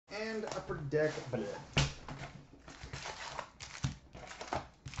and Upper Deck Blood.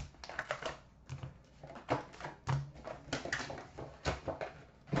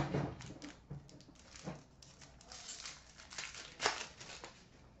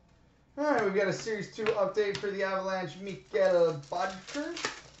 Alright, we've got a Series 2 update for the Avalanche, Mikhail Bodker.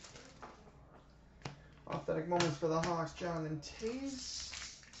 Authentic moments for the Hawks, Jonathan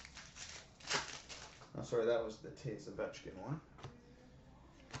Toews. Oh, sorry, that was the Toews Ovechkin one.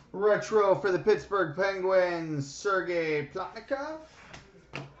 Retro for the Pittsburgh Penguins, Sergei Plotnikov.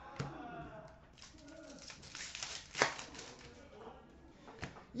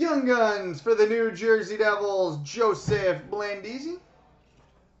 Young Guns for the New Jersey Devils, Joseph Blandisi.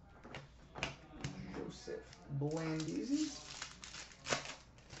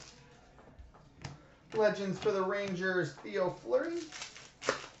 Legends for the Rangers, Theo Fleury.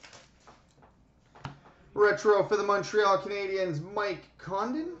 Retro for the Montreal Canadiens, Mike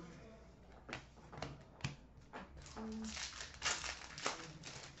Condon.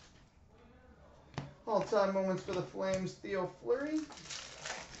 All-time moments for the Flames, Theo Fleury.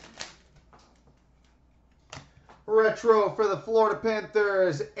 Retro for the Florida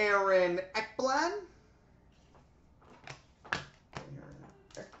Panthers, Aaron Ekblad.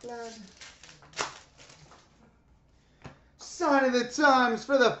 Sign of the Times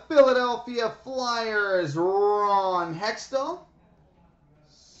for the Philadelphia Flyers, Ron Hextall.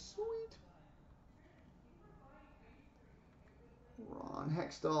 Sweet. Ron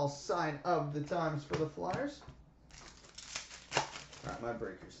Hextall, Sign of the Times for the Flyers. Alright, my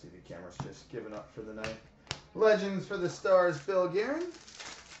Breakers TV camera's just giving up for the night. Legends for the Stars, Bill Guerin.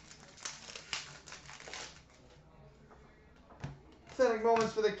 Authentic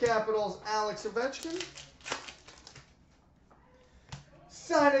moments for the Capitals, Alex Ovechkin.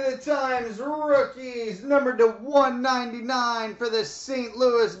 Sign of the Times, rookies, numbered to 199 for the St.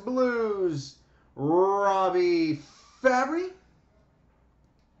 Louis Blues, Robbie Fabry.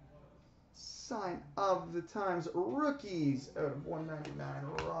 Sign of the Times, rookies, out of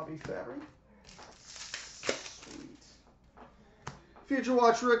 199, Robbie Fabry. Sweet. Future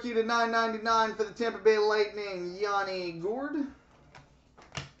Watch rookie to 999 for the Tampa Bay Lightning, Yanni Gourde.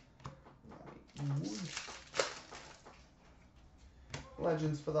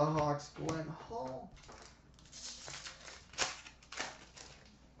 Legends for the Hawks, Glenn Hall.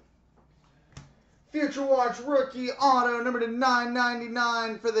 Future Watch rookie auto number to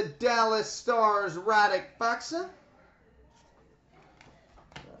 999 for the Dallas Stars, Radek Faksa.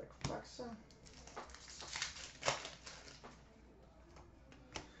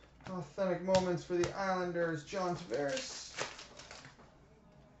 Authentic moments for the Islanders, John Tavares.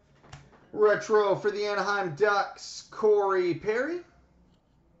 Retro for the Anaheim Ducks, Corey Perry.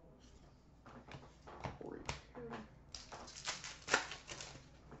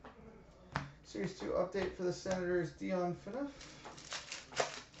 Series 2 update for the Senators, Dion Phaneuf.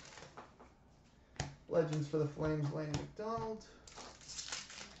 Legends for the Flames, Laney McDonald.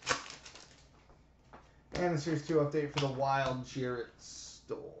 And the Series 2 update for the Wild, Jarrett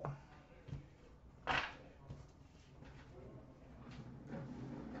Stoll.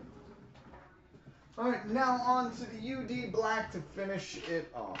 Alright, now on to the UD Black to finish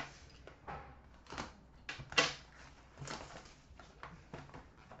it off.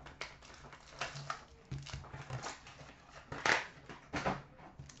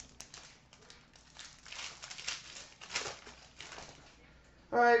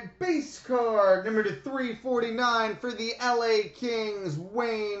 Alright, base card, number to 349 for the LA Kings,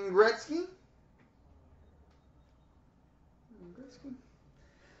 Wayne Gretzky.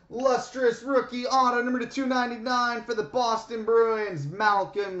 Lustrous rookie auto, number to 299 for the Boston Bruins,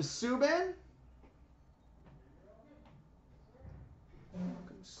 Malcolm Subban.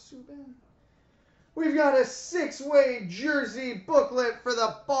 We've got a 6-way jersey booklet for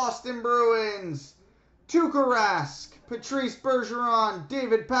the Boston Bruins, Tuukka Rask, Patrice Bergeron,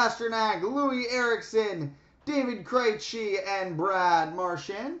 David Pastrnak, Louis Eriksson, David Krejci, and Brad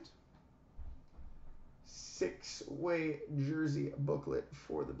Marchand. 6-way jersey booklet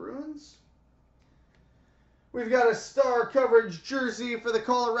for the Bruins. We've got a star coverage jersey for the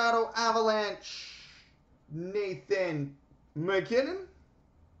Colorado Avalanche, Nathan McKinnon.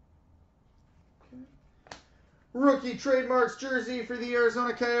 Rookie trademarks jersey for the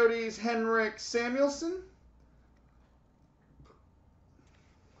Arizona Coyotes, Henrik Samuelsson.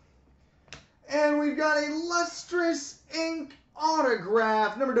 And we've got a lustrous ink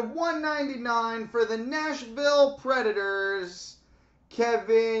autograph, number to 199 for the Nashville Predators,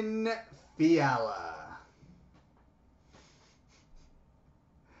 Kevin Fiala.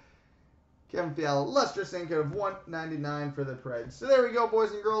 Kevin Fiala, lustrous ink of 199 for the Preds. So there we go,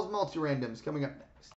 boys and girls. Multi-randoms coming up next.